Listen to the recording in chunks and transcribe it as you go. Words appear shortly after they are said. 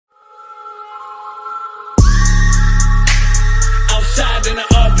out in an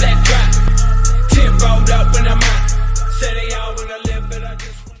all black drop. 10 rolled up when I'm out. Say they all wanna live, but I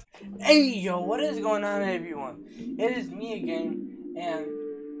just want. Hey yo, what is going on everyone? It is me again, and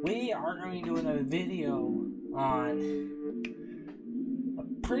we are going to be doing a video on a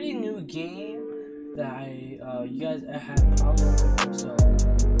pretty new game that you guys have probably heard of. So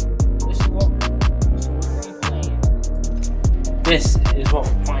this is what we're going to be playing. This is what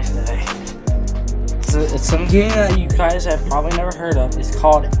we're playing today. It's some game that you guys have probably never heard of. It's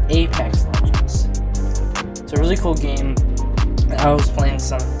called Apex Legends. It's a really cool game. I was playing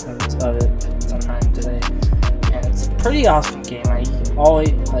some of it sometime today, and it's a pretty awesome game. I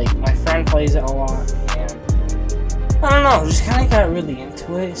always, like, my friend plays it a lot, and I don't know, just kind of got really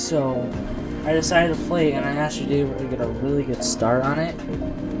into it, so I decided to play it, and I actually did get a really good start on it.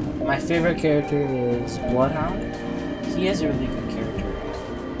 My favorite character is Bloodhound. He is a really good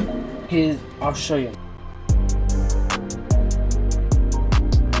character. I'll show you.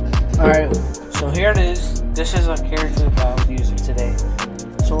 Alright, so here it is. This is a character that I was using today.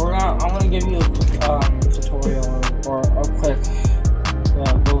 So I'm gonna give you a quick tutorial or a quick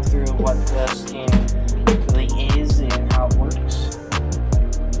go through what this game really is and how it works.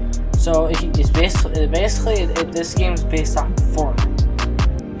 So it's basically this game is based on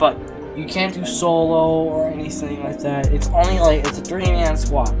Fortnite, but you can't do solo or anything like that. It's only like it's a 3-man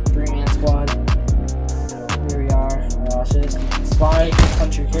squad. Here we are. Watch this. Slide,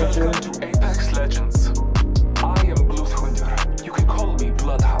 punch your character. Welcome to Apex Legends. I am Bluthwinder. You can call me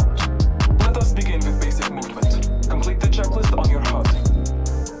Bloodhound. Let us begin with basic movement. Complete the checklist on your HUD.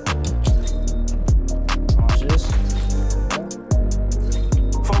 Watch this.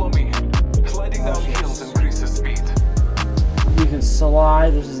 Follow me. Sliding down hills increases speed. You can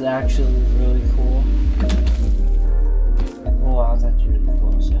slide. This is actually really cool. Oh wow, that's really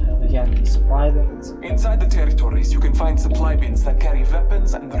cool. So we got these supply bins. Inside the territories, you can find supply bins that carry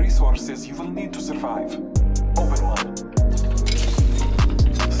weapons and resources you will need to survive. Open one.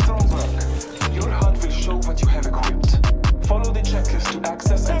 Strong work. Your HUD will show what you have equipped. Follow the checklist to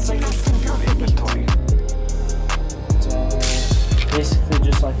access and cycle through your inventory. So basically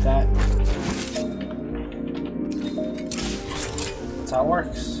just like that. That's how it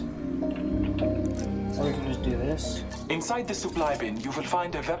works. Or you can just do this. Inside the supply bin, you will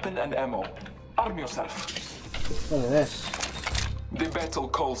find a weapon and ammo. Arm yourself. Look at this. The battle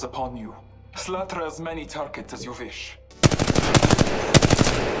calls upon you. Slaughter as many targets as you wish.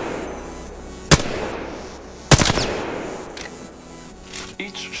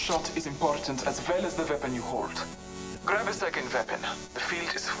 Each shot is important as well as the weapon you hold. Grab a second weapon. The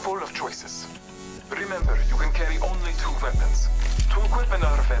field is full of choices. Remember, you can carry only 2 weapons. To equip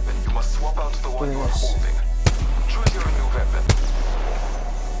another weapon, you must swap out the one you are holding. Choose your new weapon.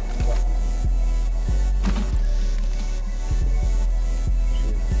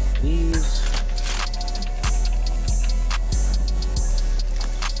 These.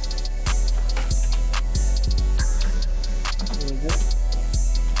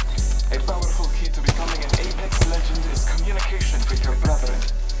 A powerful key to becoming an Apex Legend is communication with your brethren.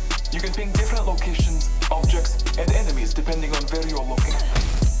 You can ping different locations, objects, and enemies depending on where you're looking.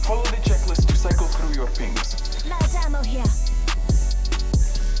 Follow the checklist to cycle through your pings. Light ammo here.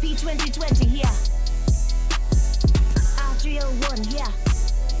 P2020 here. R301 here.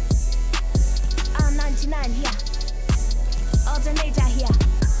 R99 here. Alternator here.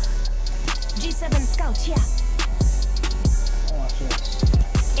 G7 Scout here. Watch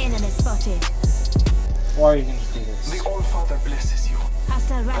this. Enemy spotted. Or you can just do this. The All-Father blesses you.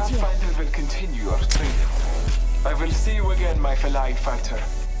 Hostile right here. Pathfinder will continue your training. I will see you again, my feline fighter.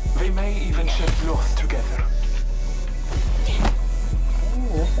 We may even shed blood together.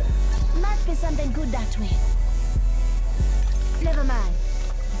 Ooh, okay. Might be something good that way. Never mind.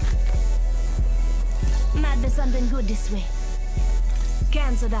 Might be something good this way.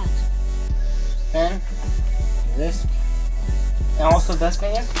 Cancel that. And do this. And also the best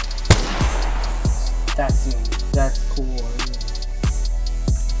thing is that's cool.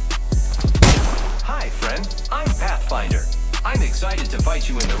 Hi friend, I'm Pathfinder. I'm excited to fight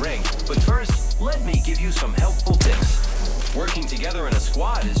you in the ring, but first, let me give you some helpful tips. Working together in a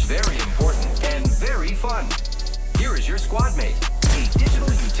squad is very important and very fun. Here is your squad mate, a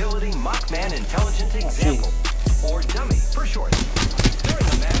digital utility Muckman Intelligent Example, or Dummy for short. During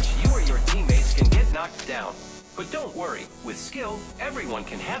a match, you or your teammates can get knocked down. But don't worry, with skill, everyone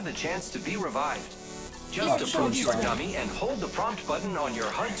can have the chance to be revived. Just approach your dummy and hold the prompt button on your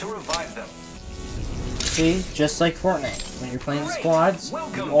HUD to revive them. See, just like Fortnite, when you're playing Great. squads,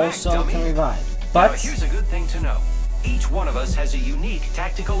 Welcome you also back, can dummy. revive. Now, But here's a good thing to know. Each one of us has a unique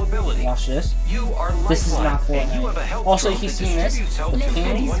tactical ability. Watch this. You are This is Lifeline, not and you have a Fortnite. health Also, drone you've that seen this. distributes health The to ping.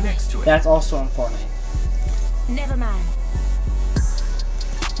 anyone next to it. That's also in Fortnite. Never mind.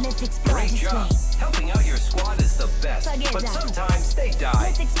 Let's explore Great this job. way. Helping out your squad is the best, Forget but that. sometimes they die.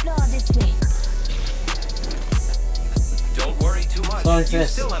 Let's explore this way. Don't worry too much. So like You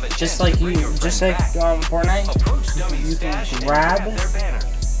this, still have a chance just to like bring your just friend like back. Fortnite. Approach Dummy's you can stash and grab their banner.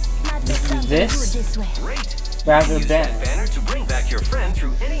 Might be something this. good this way. Great. Grab You their use that banner. banner to bring back your friend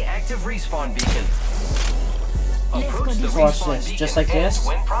through any active respawn beacon. Approach the Watch respawn this, beacon just like and this,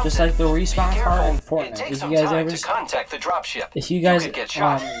 when prompted, just like the be respawn careful. part in It Fortnite. takes If some you guys time ever, to contact the dropship. if you guys could get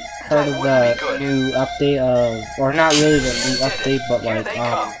shot. heard of That the wouldn't be good. new update of, or not really the new update, but Here like they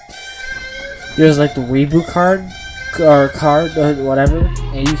come. there's like the reboot card or whatever,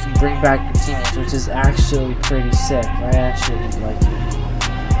 and you can bring back your teammates, which is actually pretty sick. I actually like it.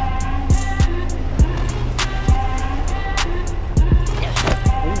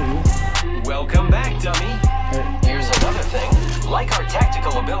 Welcome back, dummy. Here's another thing. Like our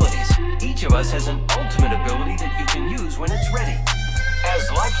tactical abilities, each of us has an ultimate ability that you can use when it's ready. As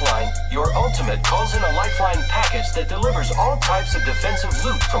Lifeline, your ultimate calls in a Lifeline package that delivers all types of defensive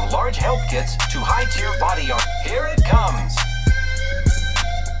loot from large help kits to high-tier body armor. Here it comes.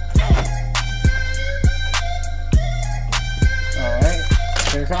 Alright,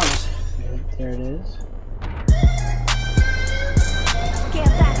 here it comes. There it is. Care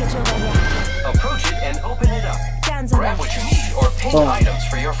package over here. Approach it and open it up. Sounds Grab alright. what you need or ping Boom. items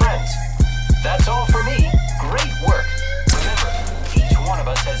for your friends. That's all for me. Great work. Remember, each one of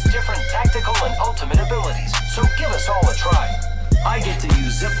us has different tactical and ultimate abilities, so give us all a try. I get to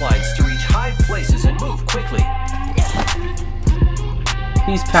use zip lines to reach high places and move quickly. He's See you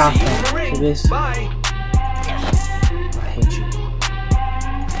in the Pathfinder. ring. So this, Bye. I hate you.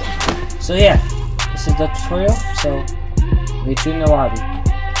 So yeah, this is the tutorial. So meet you in the lobby.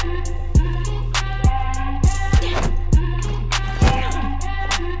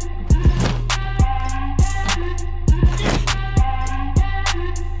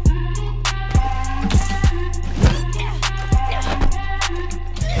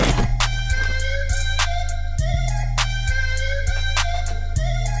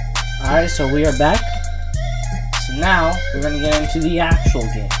 Alright, so we are back. So now we're gonna get into the actual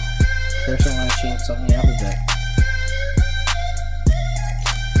game. First I'm gonna change something up a bit.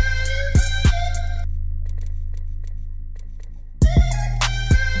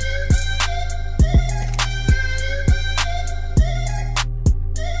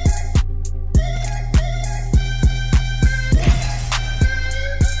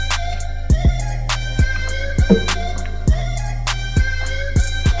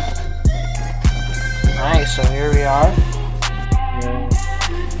 Alright, so here we are. We're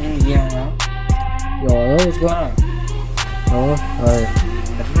in the game now. Yo, hello, what's going on? Hello? Alright,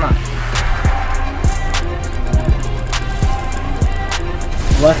 never mind.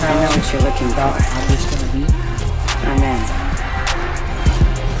 What I know what you're looking for. I'm just gonna be? I'm in.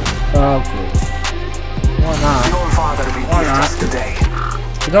 Okay. Why not? Your father will Why gift not? us today.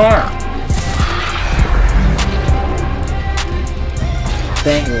 Go on.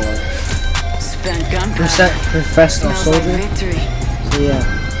 Bangalore. Spent gunpowder. Professional Smells like soldier. victory. So yeah.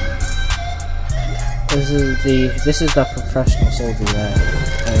 This is the professional soldier that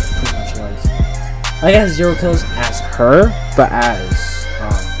I pretty much like. I got 0 kills as her, but as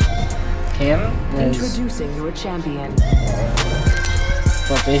him is, Introducing your champion.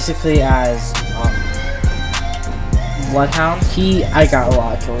 but basically as Bloodhound, I got a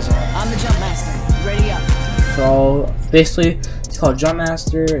lot of kills on him. I'm the jump master. Ready up. So basically, it's called Jump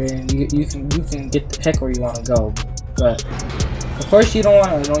Master, and you can get the pick where you want to go. But of course, you don't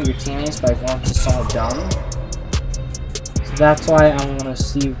want to annoy your teammates by going to someone dumb. So that's why I'm gonna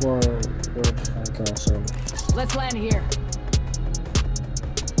see where it's gonna go. So Let's land here.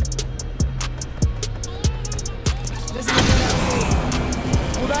 This is a good LZ.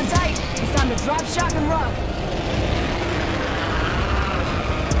 Hold on tight. It's time to drop, shock, and rock.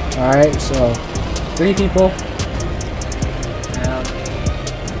 all right, so 3 people. So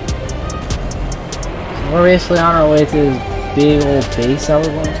we're basically on our way to this big old base that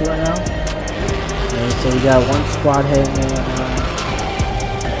we're going to right now. And so we got 1 squad heading in right now.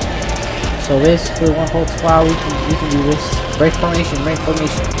 So basically, 1 whole squad, we can do this. Break formation, break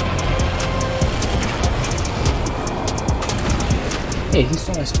formation. Hey, he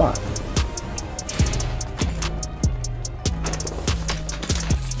stole my spot.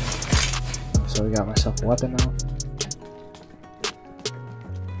 So we got myself a weapon now.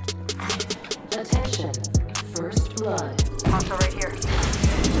 Attention. First blood. Hostile right here.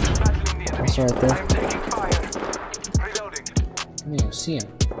 Also right there. I'm taking fire. You don't see him.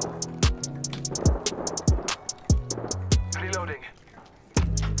 Reloading.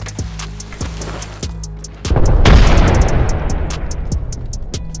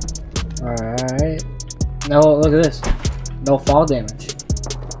 Alright. No, look at this. No fall damage.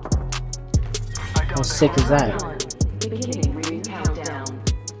 How sick is that? Beginning ring countdown.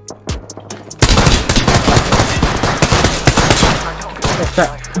 Oh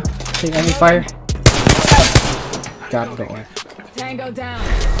crap. Take enemy fire. Got him, don't worry. Tango down.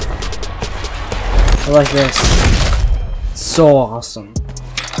 I like this. So awesome.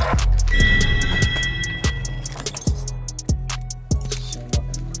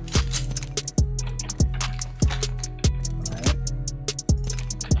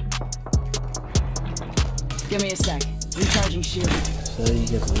 Give me a sec. Recharging shield. So you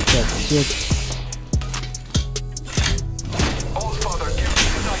get to recharge the shield. All father, give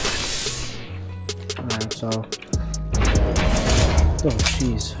me Alright, so. Oh,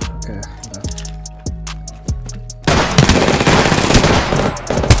 jeez. Okay.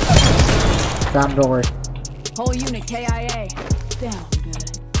 Got him, don't worry. Whole unit KIA. Damn good.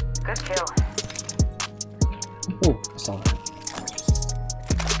 Good kill. Oh, I saw that.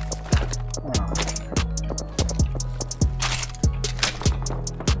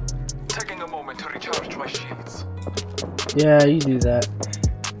 taking a moment to recharge my shields. Yeah, you do that.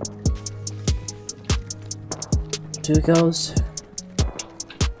 2 kills.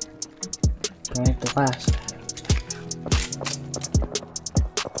 Don't make the last.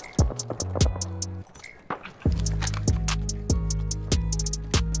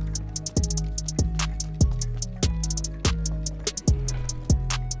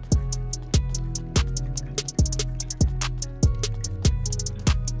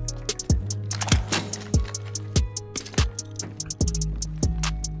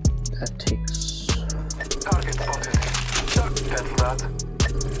 That takes. Target spotted. That's that.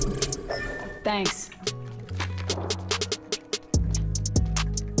 Thanks.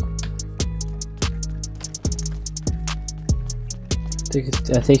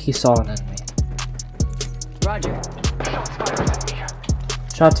 I think he saw an enemy. Roger. Shots fired at me.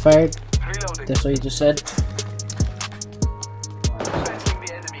 Shots fired. Reloading. That's what you just said. Facing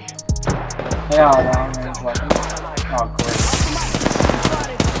the enemy. I got a long range weapon. Oh, great.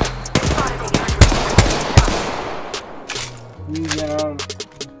 You get on.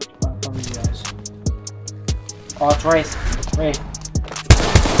 From you guys. Oh, it's Wraith. Wraith.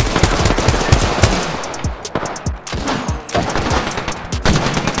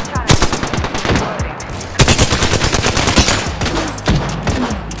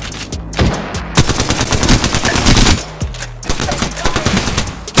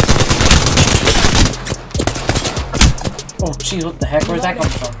 Oh, jeez, what the heck? Where's that coming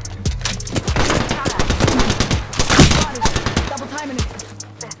from? Double timing it.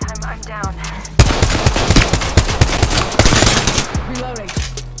 This time I'm down. Reloading.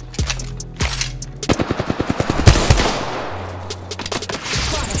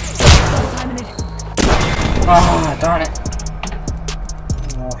 Double timing it. Ah, darn it.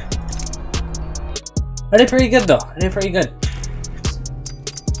 Oh. I did pretty good, though. I did pretty good.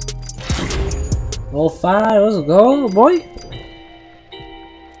 Level 5, let's go, boy.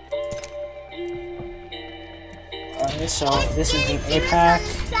 Alright, so this is an APAC.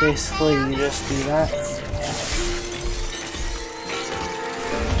 Basically, you just do that.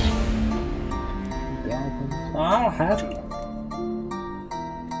 I don't have to.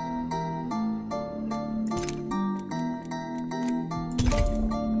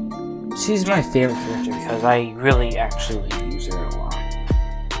 She's my favorite character because I really actually use her a lot.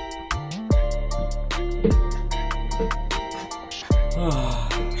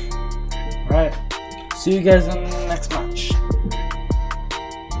 Alright, see you guys in the next match.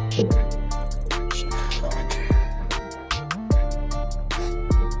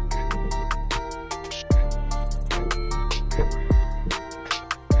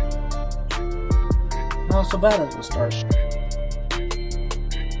 Not so bad as the start.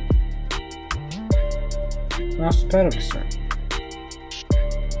 Not so bad of a start.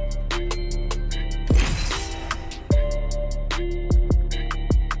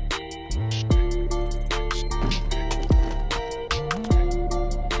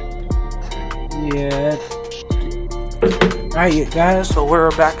 Yeah. Alright, you guys, so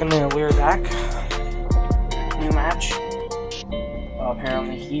we're back. New match.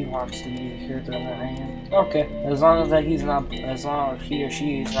 Apparently he wants to be here during the ring. Okay, as long as he or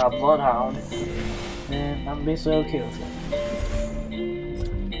she is not Bloodhound, then I'm basically okay with it.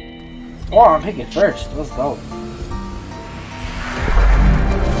 Oh, I'm picking first. Let's go.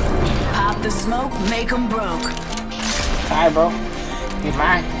 Pop the smoke, make 'em broke. Hi, bro.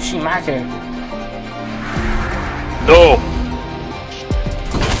 She my character. No.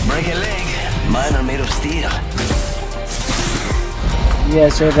 Break a leg. Mine are made of steel.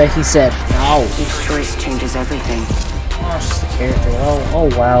 Yes, sir, that he said. No. Each choice changes everything. Oh, she's the character. Oh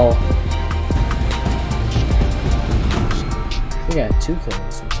wow. We got 2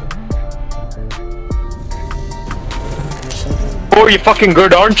 kills. Oh, you fucking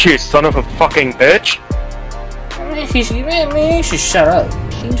good, aren't you, son of a fucking bitch? Man, you should shut up.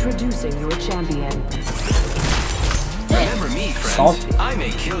 Introducing your champion. Remember me, friends. Salty. I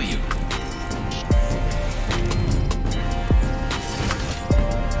may kill you.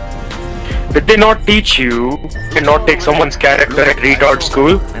 Did they not teach you to not take someone's character at retard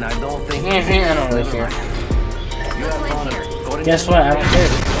school? And I don't think I don't really care. you have fun of it. Guess what? I don't care.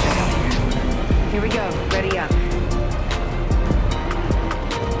 Here we go. Ready up.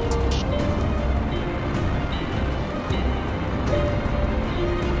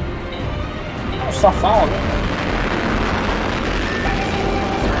 Stop following me.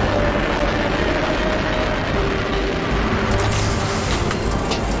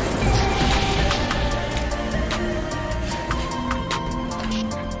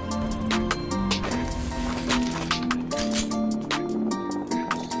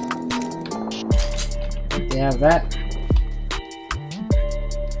 They have that.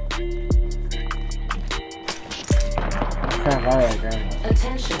 Crap, alright, grab.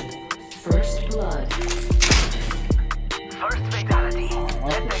 Attention. First blood. First fatality.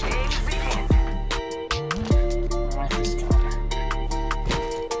 Let the games begin. I like this guy.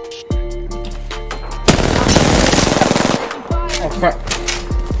 Oh crap.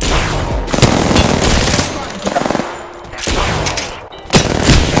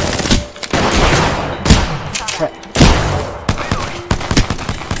 Crap.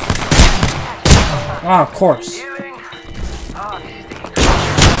 Oh, of course.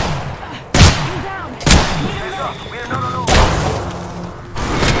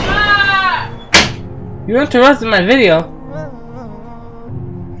 You interrupted my video.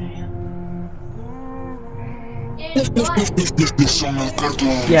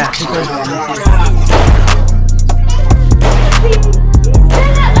 Yeah.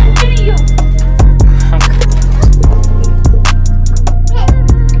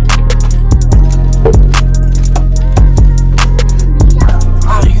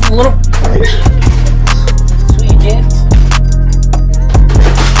 Oh, you little sweet kids.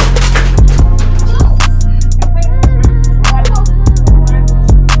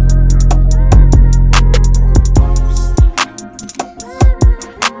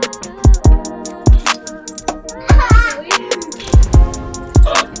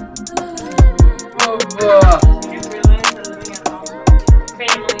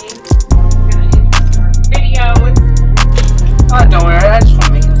 Oh, don't worry, I just want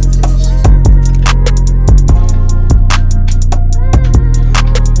to make it.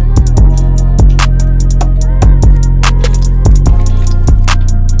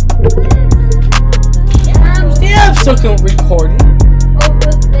 Yeah, I'm still recording.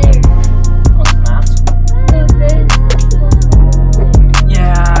 Over there. What's the mask?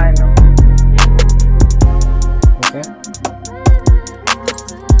 Yeah, I know. Okay.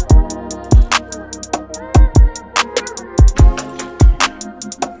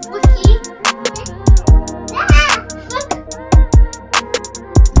 Wookie. Ah, look.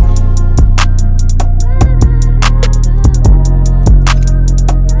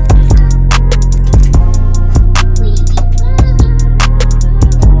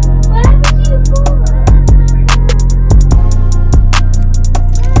 What happened to you for?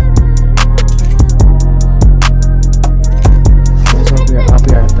 I'll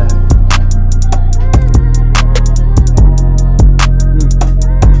be right back.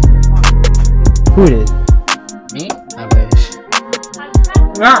 Who did? Me? I wish.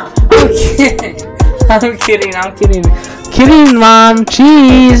 No, I'm kidding. I'm kidding. Kidding, Mom.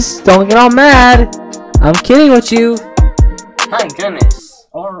 Jeez, don't get all mad. I'm kidding with you. My goodness.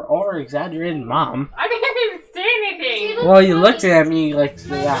 Or exaggerated, Mom. I didn't even say anything. Well, you looked at me like,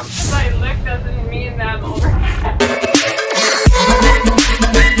 yeah. My look doesn't mean that I'm over.